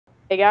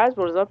Hey guys,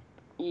 what is up?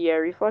 Yeah,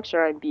 Reflex,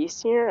 I'm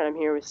Beast here, and I'm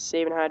here with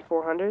Save and Hide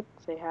 400.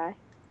 Say hi.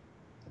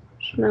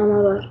 Smell my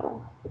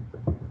butthole.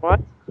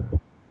 What?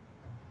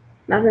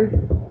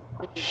 Nothing.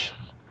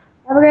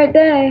 Have a great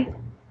day.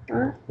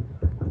 What?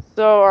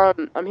 So,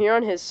 I'm here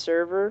on his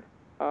server,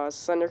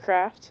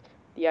 SlenderCraft.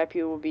 The IP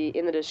will be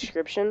in the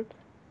description,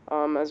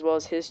 as well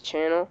as his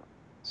channel.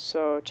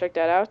 So, check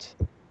that out.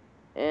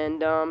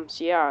 And,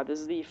 so yeah, this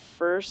is the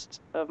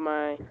first of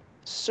my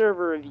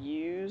server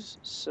reviews.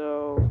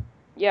 So,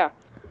 yeah,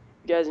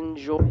 you guys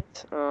enjoy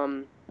it.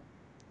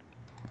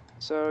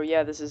 So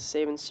yeah, this is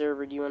Save and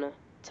Server. Do you want to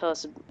tell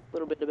us a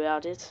little bit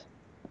about it?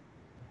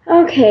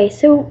 Okay,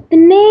 so the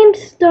name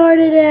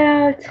started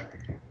out.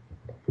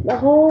 The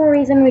whole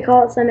reason we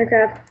call it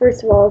SlenderCraft,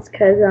 first of all, is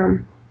because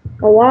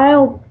a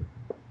while,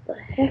 the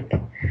heck,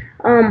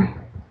 um,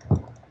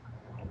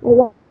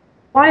 a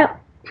while,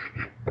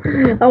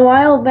 a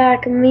while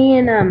back, me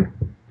and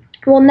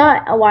well,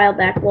 not a while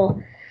back.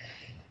 Well,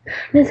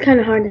 this is kind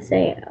of hard to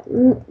say.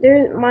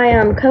 There's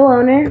my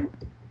co-owner.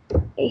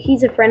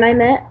 He's a friend I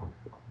met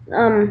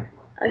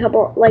a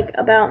couple like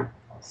about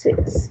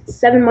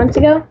 7 months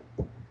ago,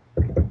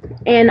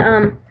 and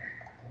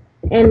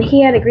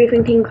he had a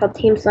griefing team called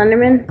Team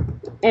Slenderman,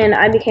 and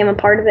I became a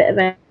part of it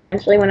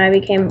eventually when I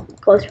became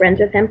close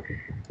friends with him.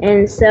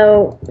 And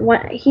so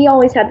he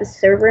always had the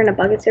server and a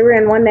bucket server,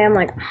 and one day I'm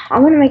like,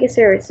 I'm gonna make a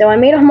server. So I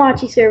made a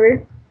Hamachi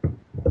server,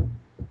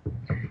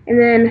 and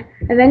then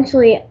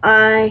eventually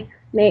I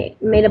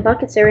made a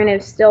bucket server, and it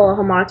was still a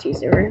Hamachi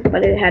server,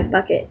 but it had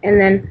bucket. And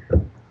then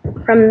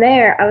from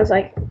there, I was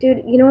like, dude,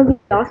 you know what would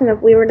be awesome if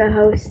we were to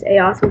host a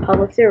awesome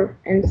public server?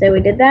 And so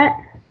we did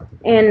that,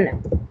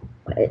 and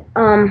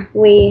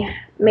we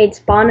made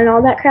spawn and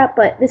all that crap,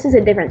 but this is a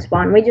different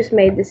spawn. We just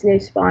made this new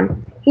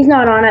spawn. He's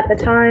not on at the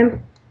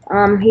time.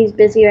 He's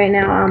busy right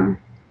now.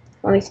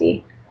 Let me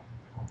see.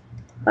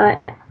 But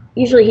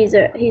usually he's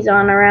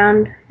on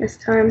around this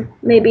time.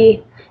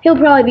 Maybe he'll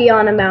probably be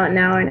on about an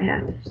hour and a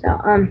half.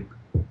 So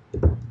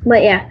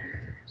but yeah.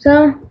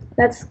 So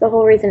that's the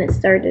whole reason it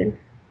started.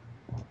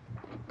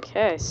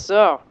 Okay,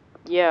 so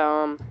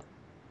yeah,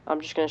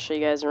 I'm just gonna show you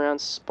guys around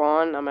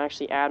spawn. I'm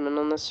actually admin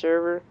on the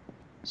server,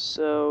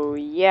 so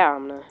yeah,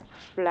 I'm gonna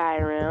fly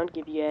around,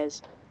 give you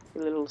guys a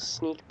little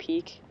sneak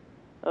peek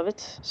of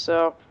it.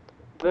 So,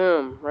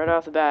 boom, right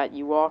off the bat,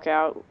 you walk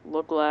out,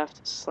 look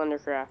left,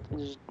 SlenderCraft,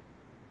 just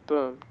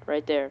boom,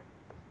 right there.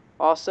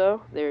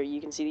 Also, there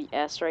you can see the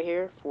S right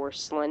here for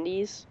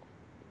Slendies,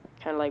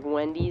 kind of like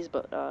Wendy's,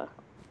 but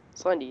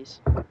Slendies.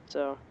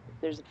 So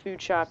there's a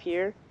food shop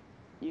here.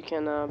 You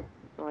can, well,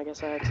 I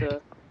guess I had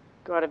to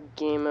go out of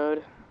game mode.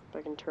 If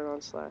I can turn on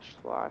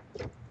 /fly.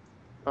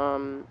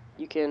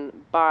 You can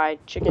buy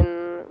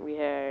chicken. We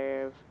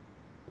have,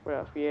 what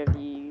else? We have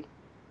the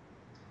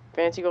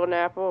fancy golden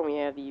apple, and we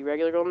have the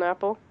regular golden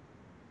apple.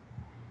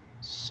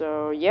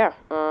 So yeah,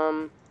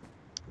 I'm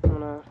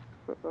gonna.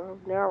 Oh,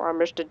 no, I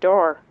missed a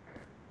door.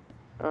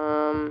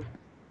 Um,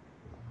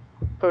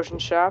 Potion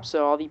shop.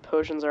 So all the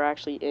potions are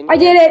actually in I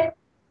here. did it.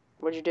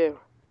 What'd you do?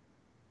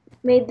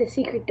 Made the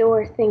secret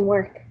door thing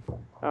work.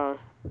 Oh,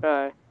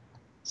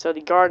 so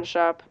the garden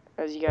shop,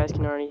 as you guys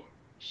can already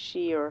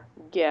see or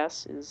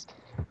guess, is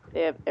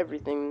they have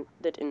everything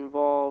that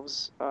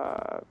involves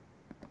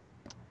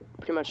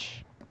pretty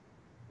much,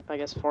 I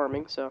guess,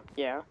 farming. So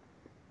yeah.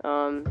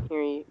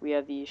 Here we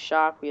have the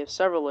shop. We have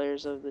several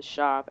layers of the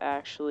shop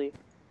actually,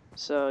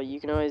 so you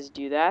can always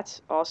do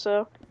that.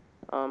 Also,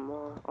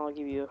 I'll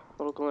give you a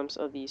little glimpse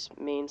of the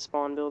main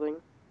spawn building.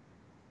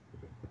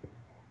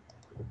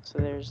 So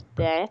there's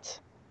that.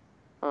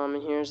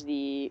 And here's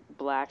the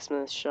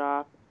blacksmith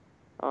shop.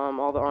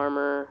 All the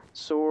armor,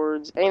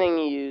 swords, anything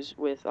you use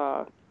with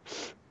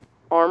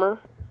armor,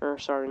 or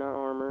sorry, not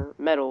armor,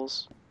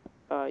 metals,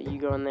 you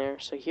go in there.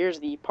 So here's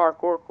the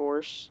parkour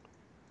course.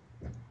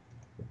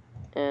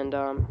 And,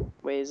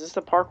 wait, is this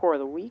the parkour of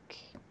the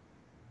week?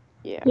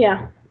 Yeah.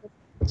 Yeah.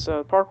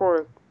 So the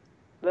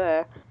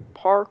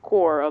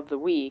parkour of the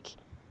week,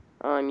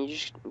 you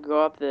just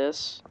go up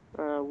this,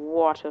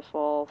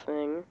 waterfall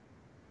thing.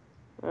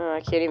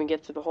 I can't even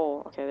get through the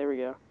hole. Okay, there we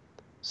go.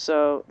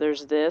 So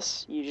there's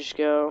this, you just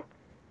go,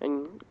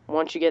 and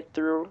once you get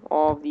through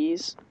all of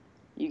these,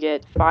 you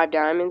get 5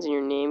 diamonds and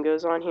your name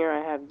goes on here.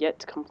 I have yet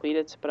to complete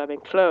it, but I've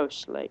been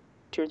close, like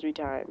 2 or 3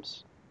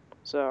 times.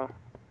 So,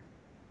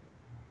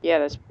 yeah,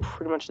 that's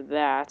pretty much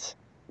that.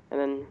 And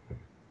then,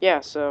 yeah,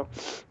 so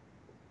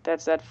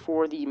that's that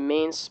for the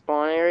main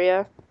spawn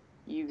area.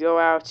 You go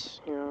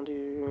out, you know,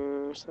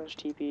 do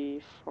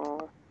 /TP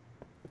fall.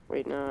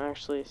 Wait, no,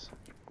 actually,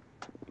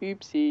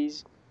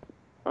 oopsies.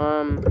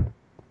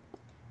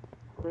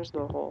 Where's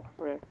the hole?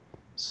 Okay.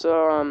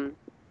 So,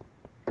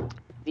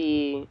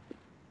 the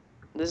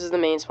this is the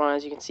main spawn.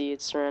 As you can see,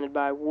 it's surrounded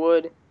by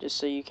wood, just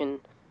so you can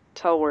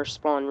tell where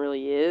spawn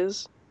really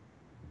is.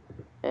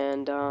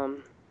 And,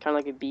 kind of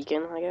like a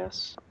beacon, I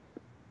guess.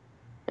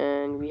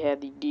 And we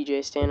have the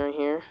DJ stand right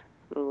here.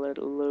 Let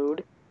it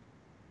load.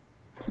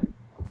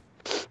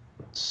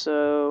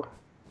 So,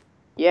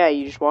 yeah,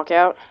 you just walk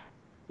out.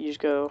 You just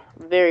go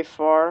very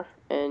far,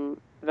 and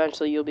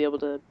eventually you'll be able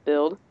to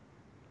build.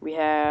 We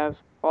have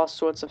all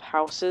sorts of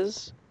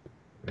houses.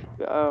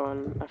 Oh,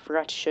 and I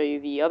forgot to show you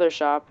the other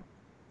shop.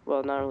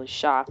 Well, not really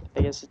shop.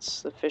 I guess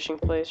it's the fishing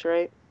place,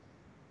 right?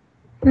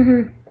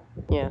 Mhm.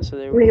 Yeah, so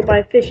there We we could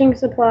buy fishing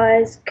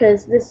supplies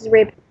because this is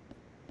right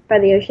by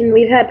the ocean.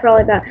 We've had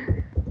probably about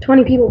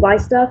 20 people buy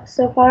stuff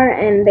so far,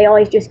 and they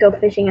always just go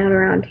fishing out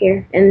around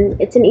here. And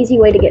it's an easy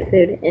way to get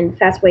food and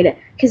fast way to,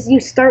 because you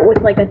start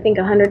with like I think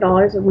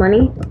 $100 of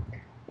money,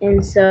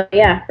 and so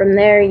yeah, from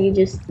there you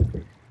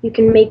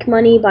can make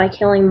money by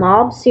killing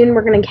mobs. Soon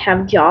we're gonna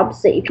have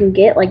jobs that you can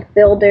get like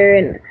builder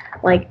and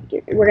like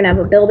we're gonna have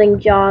a building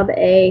job,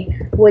 a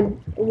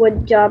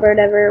wood job or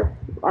whatever,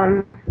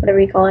 whatever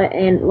you call it,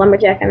 and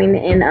lumberjack. I mean,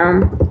 and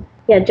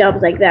yeah,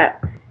 jobs like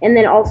that, and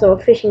then also a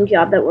fishing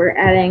job that we're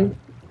adding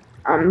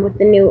with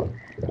the new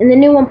in the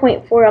new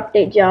 1.4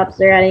 update jobs.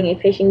 They're adding a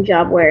fishing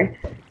job where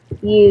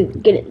you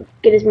get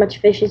as much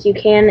fish as you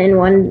can in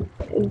one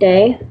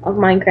day of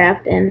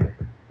Minecraft,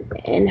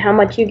 and how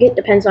much you get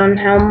depends on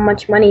how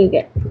much money you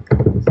get.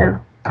 So,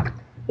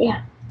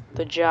 yeah.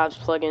 the jobs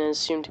plugin is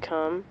soon to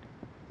come.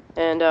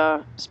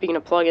 And speaking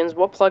of plugins,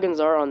 what plugins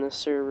are on this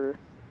server?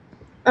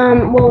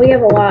 Well, we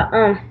have a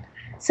lot.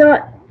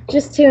 So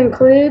just to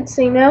include,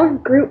 so you know,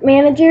 Group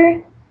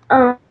Manager,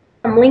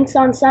 Links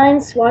on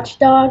Signs,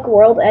 Watchdog,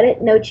 World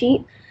Edit, No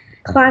Cheat,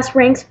 Class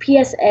Ranks,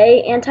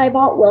 PSA,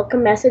 Anti-Bot,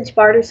 Welcome Message,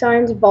 Barter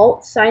Signs,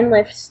 Vault, Sign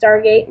Lift,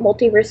 Stargate,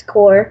 Multiverse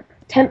Core,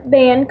 Temp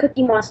Ban,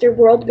 Cookie Monster,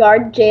 World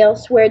Guard, Jail,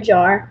 Swear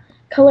Jar,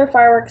 Color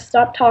Fireworks,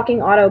 Stop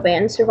Talking, Auto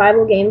Ban,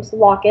 Survival Games,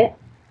 Lock It,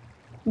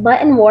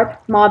 Button Warp,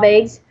 Mob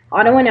Eggs,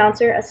 Auto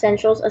Announcer,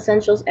 Essentials,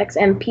 Essentials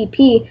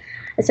XMPP,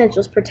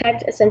 Essentials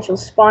Protect,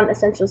 Essentials Spawn,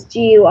 Essentials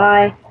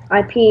GUI,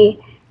 IP,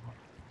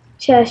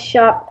 Chess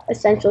Shop,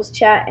 Essentials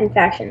Chat, and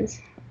Factions.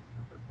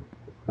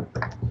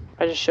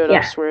 I just showed up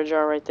Yeah. Swear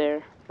Jar right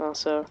there.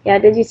 Also, Yeah,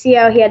 did you see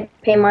how he had to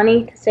pay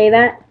money to say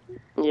that?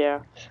 yeah.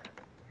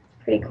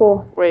 Pretty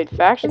cool. Wait,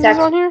 Factions It's is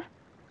on here?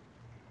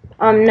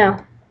 No,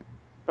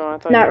 Oh, I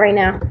thought not you... right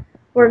now.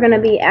 We're gonna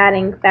be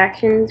adding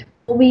Factions.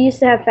 We used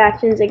to have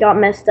Factions, it got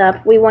messed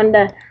up. We wanted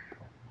to,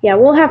 yeah,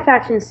 we'll have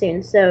Factions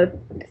soon. So,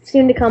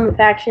 soon to come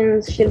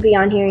Factions should be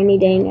on here any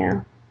day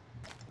now.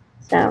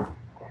 So,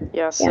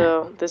 Yeah,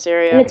 so this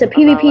area, and it's a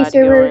I'm not PvP allowed to go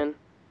server, in.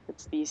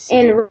 It's the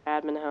secret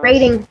and admin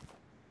house.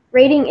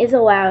 rating is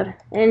allowed,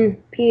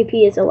 and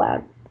PvP is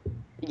allowed.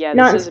 Yeah, this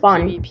Not in is a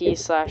spawn.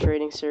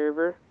 PvP/rating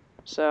server.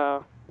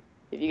 So,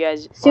 if you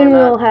guys are Soon not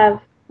we'll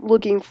have.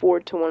 looking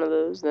forward to one of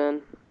those,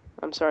 then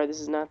I'm sorry,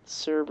 this is not the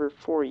server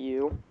for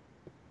you.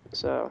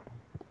 So,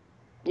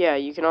 yeah,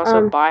 you can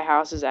also buy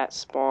houses at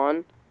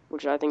spawn,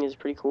 which I think is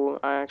pretty cool.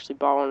 I actually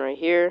bought one right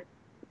here.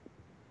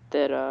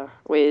 That,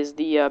 wait, is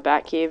the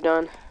bat cave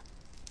done?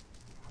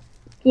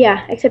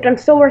 Yeah, except I'm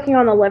still working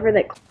on the lever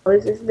that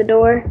closes the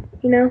door,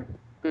 you know?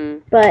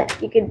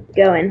 But you could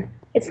go in.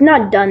 It's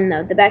not done,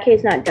 though. The back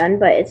cave's not done,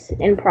 but it's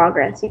in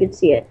progress. You could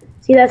see it.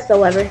 See, that's the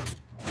lever.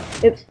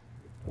 Oops.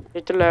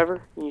 Hit the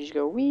lever, and you just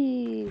go,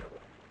 wee!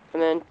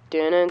 And then,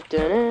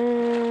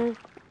 dun-dun-dun-dun,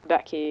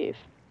 bat cave.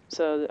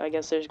 So, I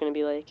guess there's gonna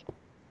be, like,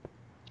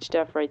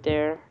 stuff right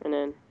there, and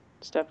then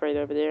stuff right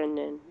over there, and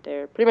then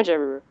there. Pretty much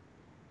everywhere.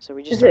 So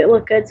we just Does it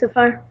look good so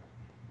far?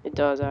 It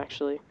does,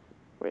 actually.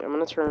 Wait, I'm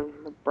gonna turn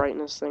the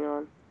brightness thing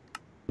on.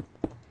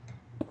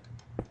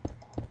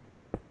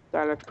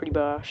 That looks pretty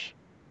bosh.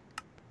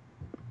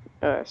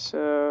 Alright,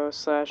 so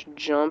slash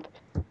jump.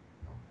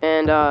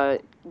 And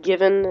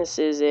given this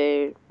is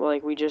a,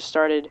 like, we just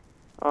started,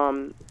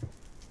 well,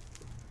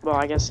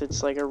 I guess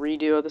it's like a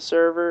redo of the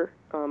server.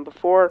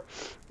 Before,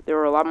 there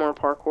were a lot more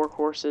parkour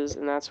courses,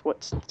 and that's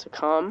what's to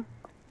come.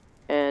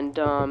 And,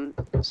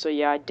 so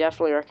yeah, I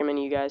definitely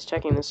recommend you guys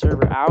checking the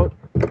server out.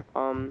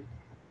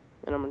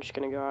 And I'm just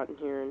gonna go out in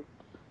here, and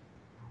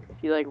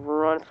if you, like,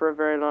 run for a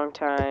very long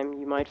time,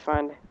 you might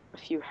find a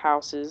few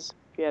houses.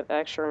 If you have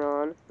extra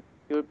on,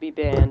 you would be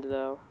banned,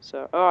 though.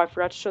 So, oh, I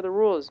forgot to show the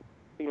rules.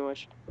 Speaking of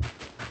which,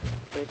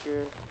 if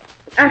you're...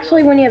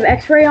 Actually, when you have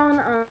X-ray on,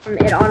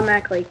 it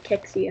automatically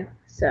kicks you,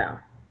 so...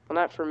 Well,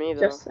 not for me,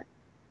 though.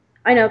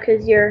 I know,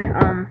 because you're,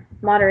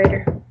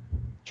 moderator.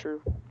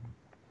 True.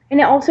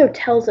 And it also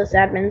tells us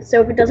admins,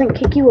 so if it doesn't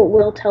kick you, it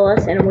will tell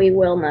us, and we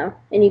will know.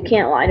 And you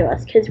can't lie to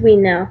us, because we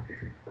know.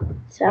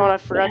 So, oh, and I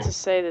forgot to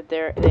say that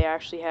they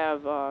actually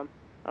have, I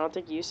don't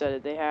think you said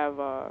it, they have,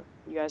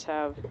 you guys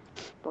have,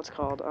 what's it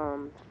called,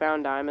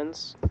 found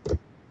diamonds.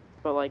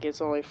 But, like, it's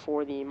only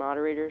for the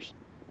moderators.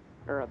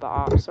 Or the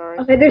ops, sorry.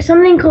 Okay, there's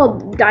something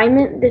called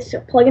diamond, this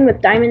plugin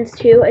with diamonds,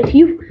 too. If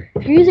you're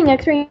using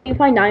X-ray and you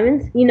find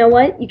diamonds, you know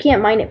what? You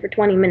can't mine it for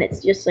 20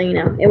 minutes, just so you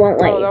know. It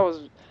won't let you. Oh, that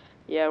was...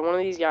 Yeah, one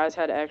of these guys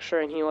had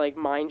extra, and he, like,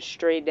 mined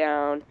straight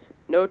down,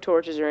 no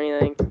torches or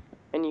anything,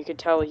 and you could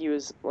tell he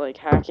was, like,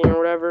 hacking or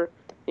whatever.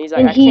 And he's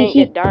like, I can't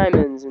get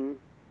diamonds, and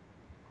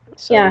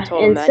so we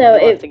told him that,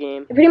 and he left the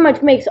game. It pretty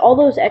much makes all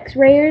those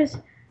X-rayers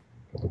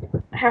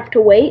have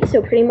to wait,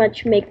 so pretty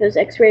much make those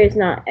X-rayers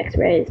not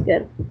X-rays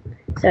good.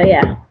 So,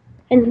 yeah.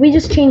 And we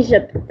just changed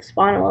up the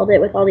spawn a little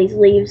bit with all these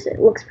leaves. It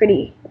looks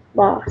pretty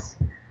boss.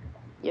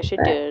 Yes, it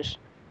does.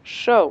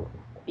 So,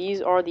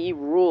 these are the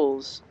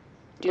rules.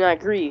 do not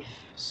grief,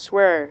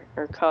 swear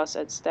or cuss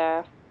at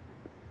staff.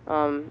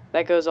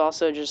 That goes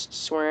also just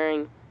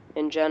swearing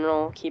in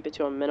general, keep it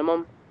to a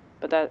minimum,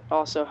 but that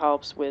also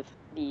helps with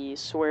the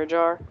swear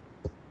jar.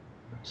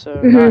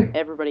 So not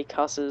everybody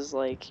cusses,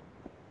 like,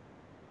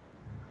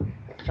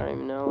 I don't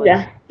even know,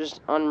 like,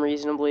 just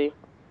unreasonably.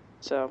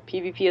 So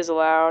PvP is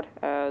allowed,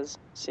 as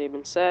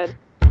Sabin said.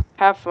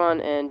 Have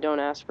fun and don't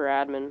ask for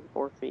admin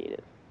or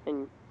creative,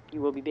 and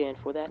you will be banned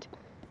for that.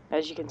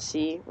 As you can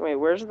see, wait,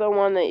 where's the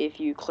one that if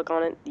you click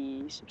on it,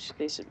 you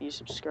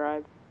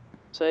subscribe?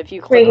 So if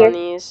you click on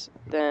these,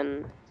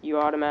 then you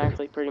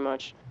automatically pretty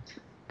much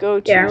go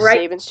to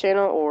Sabin's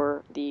channel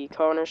or the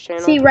co-owner's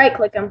channel. See,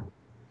 right-click them.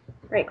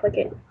 Right-click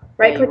it.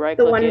 Right-click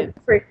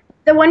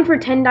the one for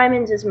 10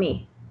 diamonds is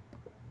me.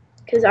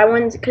 Because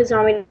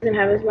Zombie doesn't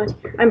have as much.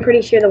 I'm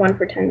pretty sure the one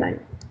for 10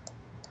 diamonds.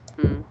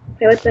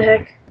 Okay, what the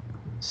heck?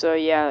 So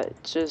yeah,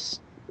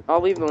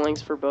 I'll leave the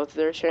links for both of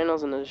their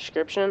channels in the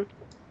description.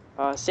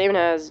 Sabin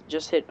has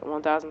just hit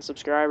 1,000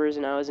 subscribers,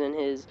 and I was in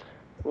his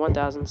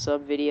 1,000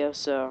 sub video,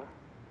 so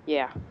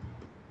yeah.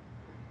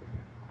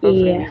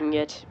 Hopefully we can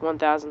get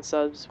 1,000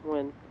 subs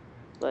when,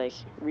 like,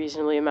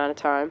 reasonably amount of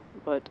time,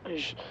 but,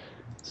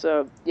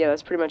 so, yeah,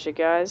 that's pretty much it,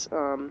 guys.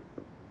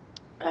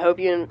 I hope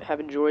you have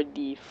enjoyed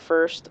the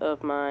first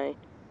of my,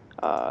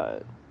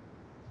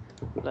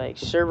 like,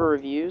 server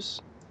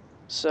reviews.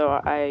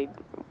 So,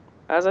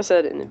 as I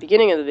said in the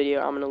beginning of the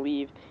video, I'm going to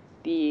leave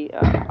the,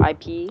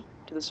 IP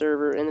to the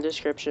server in the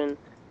description.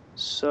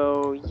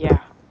 So,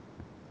 yeah.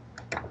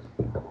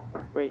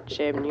 Wait,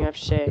 Shaban, you have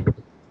to say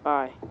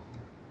bye.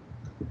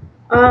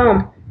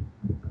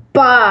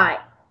 Bye.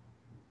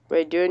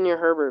 Wait, do it in your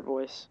Herbert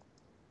voice.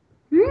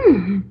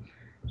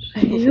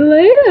 See you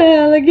later,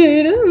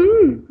 alligator.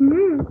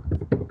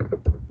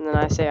 And then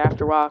I say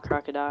after a while,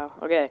 crocodile.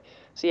 Okay,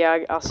 so yeah,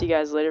 I'll see you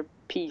guys later.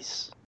 Peace.